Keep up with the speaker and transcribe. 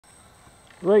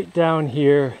right down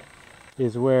here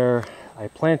is where I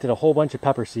planted a whole bunch of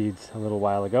pepper seeds a little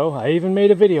while ago. I even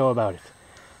made a video about it.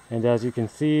 And as you can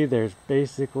see, there's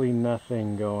basically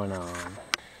nothing going on.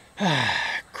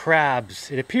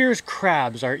 Crabs. It appears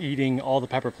crabs are eating all the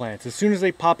pepper plants. As soon as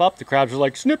they pop up, the crabs are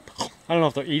like, snip. I don't know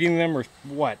if they're eating them or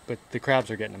what, but the crabs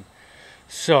are getting them.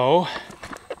 So,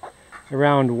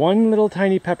 around one little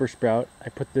tiny pepper sprout, I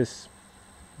put this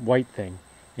white thing.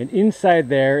 And inside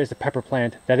there is a pepper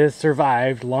plant that has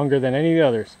survived longer than any of the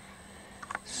others.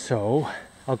 So,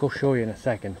 I'll go show you in a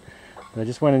second. But I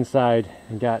just went inside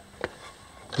and got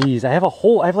these. I have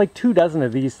like 24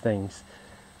 of these things.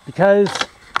 Because,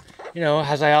 you know,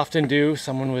 as I often do,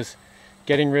 someone was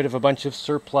getting rid of a bunch of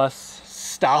surplus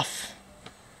stuff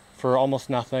for almost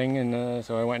nothing. And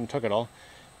so I went and took it all.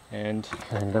 And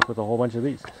I ended up with a whole bunch of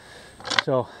these.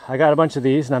 So I got a bunch of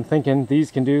these and I'm thinking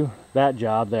these can do that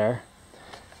job there.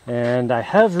 And I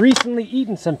have recently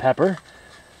eaten some pepper.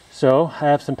 So I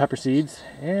have some pepper seeds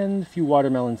and a few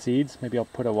watermelon seeds. Maybe I'll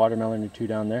put a watermelon or two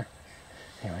down there.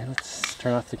 Anyway, let's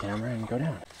turn off the camera and go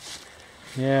down.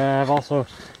 Yeah, I've also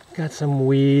got some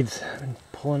weeds. I've been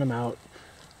pulling them out.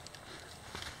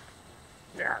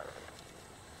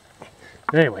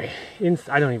 Anyway,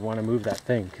 I don't even want to move that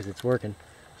thing because it's working.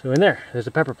 So in there's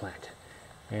a pepper plant.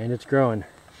 And it's growing.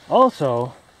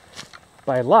 Also,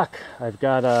 by luck, I've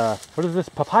got a, what is this,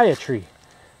 papaya tree,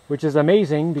 which is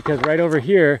amazing because right over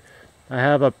here, I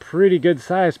have a pretty good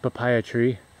sized papaya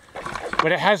tree,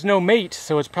 but it has no mate,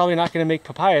 so it's probably not going to make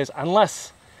papayas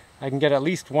unless I can get at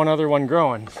least one other one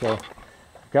growing. So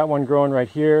I've got one growing right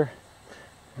here,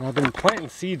 and I've been planting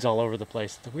seeds all over the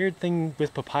place. The weird thing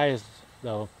with papayas,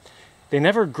 though, they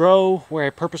never grow where I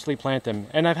purposely plant them.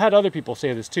 And I've had other people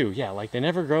say this too. Yeah, like they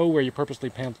never grow where you purposely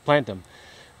plant them.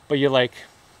 But you like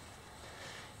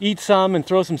eat some and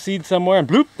throw some seeds somewhere and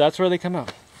bloop, that's where they come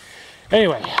out.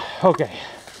 Anyway, okay.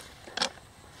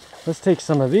 Let's take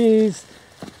some of these.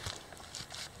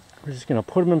 We're just gonna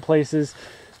put them in places.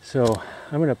 So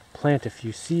I'm gonna plant a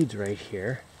few seeds right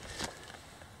here.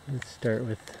 Let's start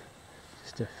with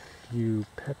just a few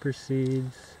pepper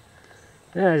seeds.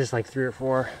 Yeah, just like 3 or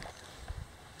 4.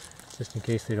 Just in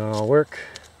case they don't all work.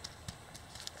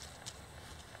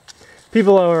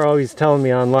 People are always telling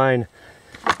me online,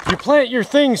 you plant your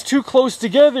things too close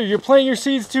together, you plant your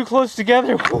seeds too close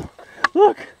together.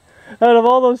 Look, out of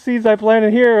all those seeds I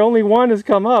planted here, only one has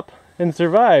come up and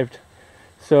survived.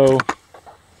 So,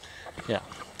 yeah,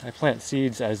 I plant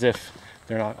seeds as if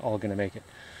they're not all gonna make it.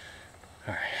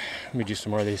 All right, let me do some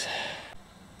more of these.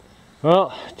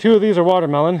 Well, 2 of these are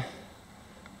watermelon,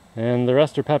 and the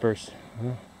rest are peppers.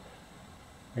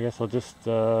 I guess I'll just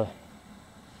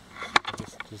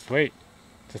wait.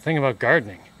 It's the thing about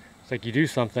gardening. It's like you do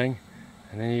something,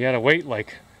 and then you gotta wait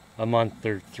like a month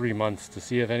or 3 months to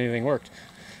see if anything worked.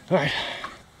 All right.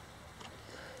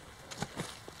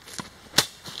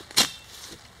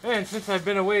 And since I've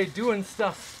been away doing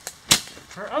stuff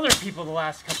for other people the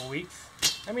last couple weeks,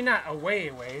 I mean not away,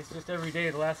 it's just every day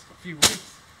the last few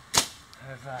weeks,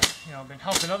 I've you know, been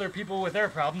helping other people with their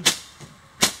problems.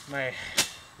 My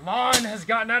lawn has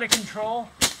gotten out of control.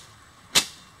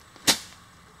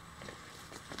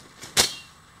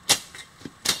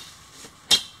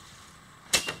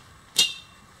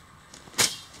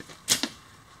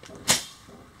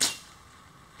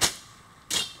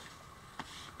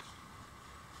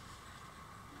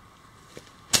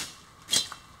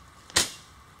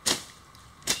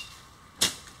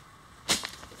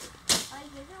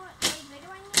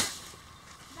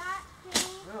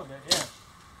 A little bit, yeah.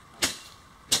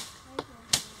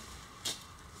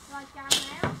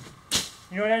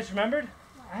 You know what I just remembered?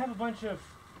 I have a bunch of,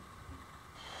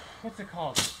 what's it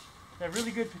called? That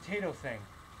really good potato thing.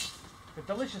 The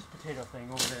delicious potato thing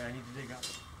over there I need to dig up.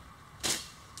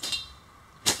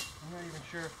 I'm not even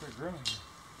sure if they're growing.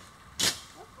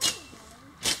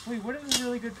 Wait, what is this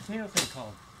really good potato thing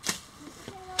called?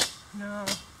 No.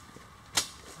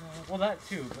 Well, that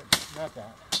too, but not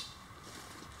that.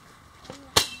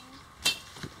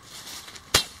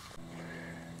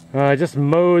 I just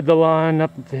mowed the lawn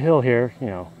up the hill here, you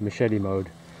know, machete mowed.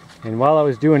 And while I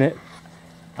was doing it,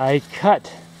 I cut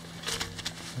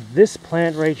this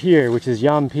plant right here, which is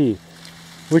Jaimie,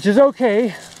 which is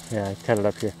okay. Yeah, I cut it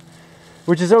up here.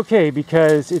 Which is okay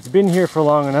because it's been here for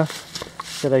long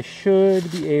enough that I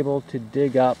should be able to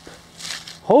dig up,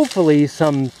 hopefully,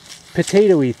 some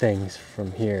potatoy things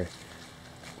from here.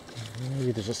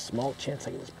 Maybe there's a small chance I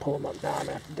can just pull them up now. I'm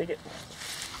gonna have to dig it.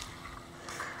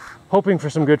 Hoping for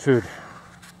some good food.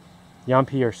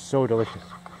 Jaimie are so delicious.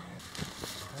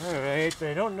 Alright, but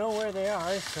I don't know where they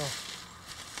are, so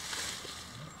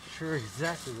I'm not sure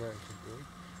exactly where I should dig.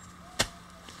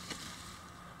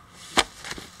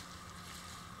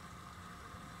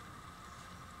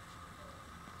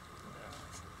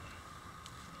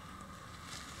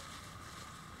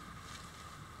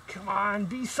 Come on,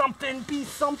 be something, be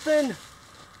something.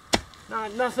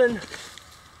 Not nothing.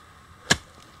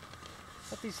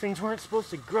 But these things weren't supposed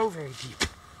to grow very deep.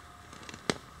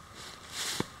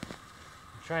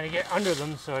 I'm trying to get under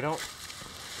them so I don't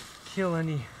kill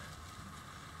any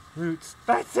roots.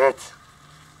 That's it!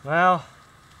 Well,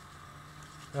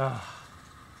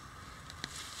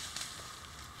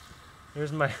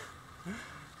 here's my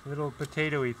little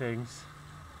potato-y things.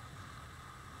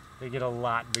 They get a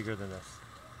lot bigger than this.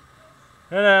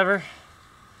 Whatever.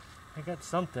 I got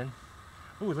something.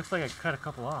 Ooh, it looks like I cut a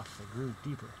couple off. They grew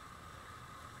deeper.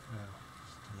 Oh,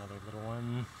 just another little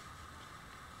one.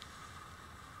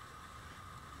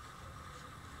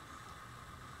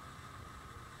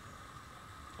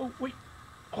 Oh, wait.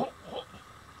 Oh,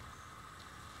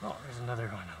 there's another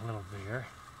one, a little bigger.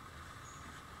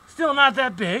 Still not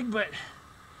that big, but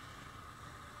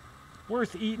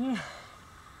worth eating.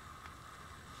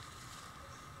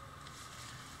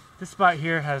 This spot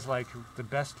here has like the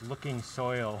best looking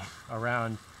soil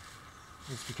around.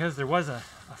 It's because there was a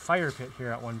fire pit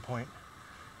here at one point.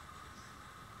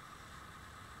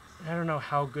 I don't know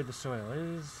how good the soil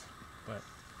is, but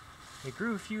it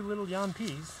grew a few little yam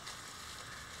peas.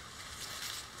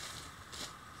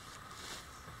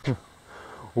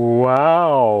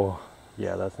 Wow.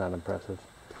 Yeah, that's not impressive.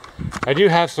 I do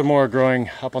have some more growing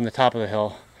up on the top of the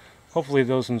hill. Hopefully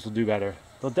those ones will do better.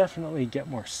 They'll definitely get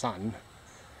more sun.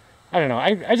 I don't know.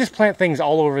 I just plant things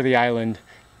all over the island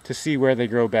to see where they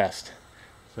grow best.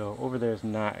 So over there is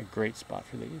not a great spot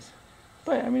for these.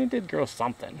 But I mean, it did grow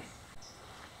something.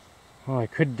 Well, I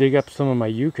could dig up some of my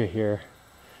yucca here.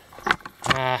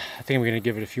 I think I'm going to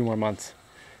give it a few more months.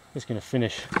 I'm just going to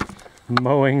finish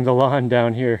mowing the lawn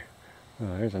down here.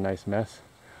 Oh, there's a nice mess.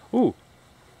 Ooh,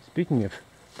 speaking of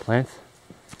plants,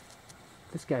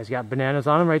 this guy's got bananas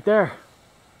on him right there.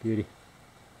 Beauty.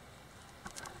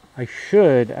 I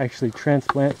should actually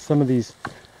transplant some of these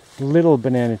little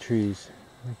banana trees,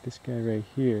 like this guy right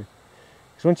here.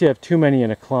 Because once you have too many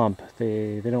in a clump,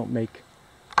 they don't make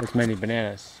as many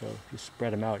bananas. So if you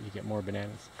spread them out, you get more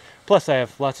bananas. Plus, I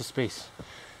have lots of space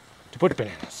to put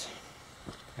bananas.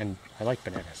 And I like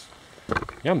bananas.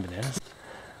 Yum, bananas.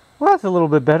 Well, that's a little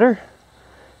bit better.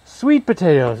 Sweet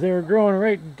potatoes. They were growing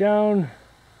right down.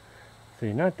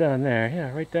 See, not down there.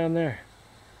 Yeah, right down there.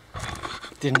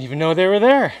 Didn't even know they were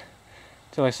there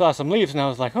until I saw some leaves and I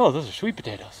was like, oh, those are sweet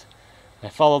potatoes. And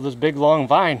I followed this big long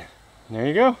vine. And there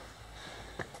you go.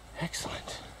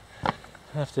 Excellent. I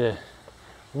have to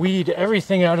weed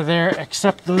everything out of there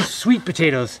except those sweet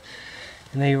potatoes.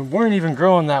 And they weren't even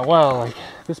growing that well. Like,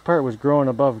 this part was growing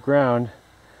above ground.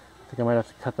 I think I might have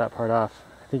to cut that part off.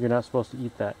 I think you're not supposed to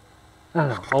eat that. I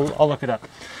don't know. I'll look it up.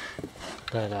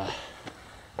 But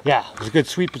yeah, there's a good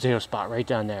sweet potato spot right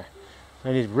down there.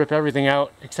 I need to rip everything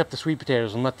out except the sweet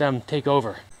potatoes and let them take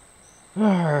over.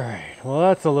 Alright, well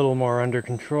that's a little more under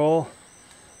control.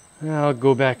 I'll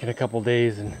go back in a couple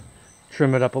days and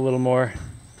trim it up a little more.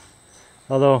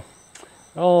 Although,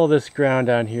 all this ground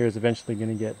down here is eventually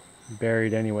going to get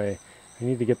buried anyway. I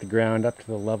need to get the ground up to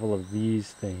the level of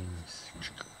these things.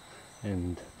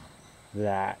 And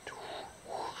that.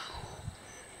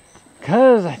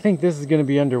 Because I think this is going to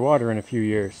be underwater in a few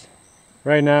years.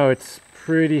 Right now it's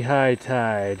pretty high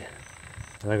tide.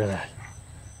 Look at that.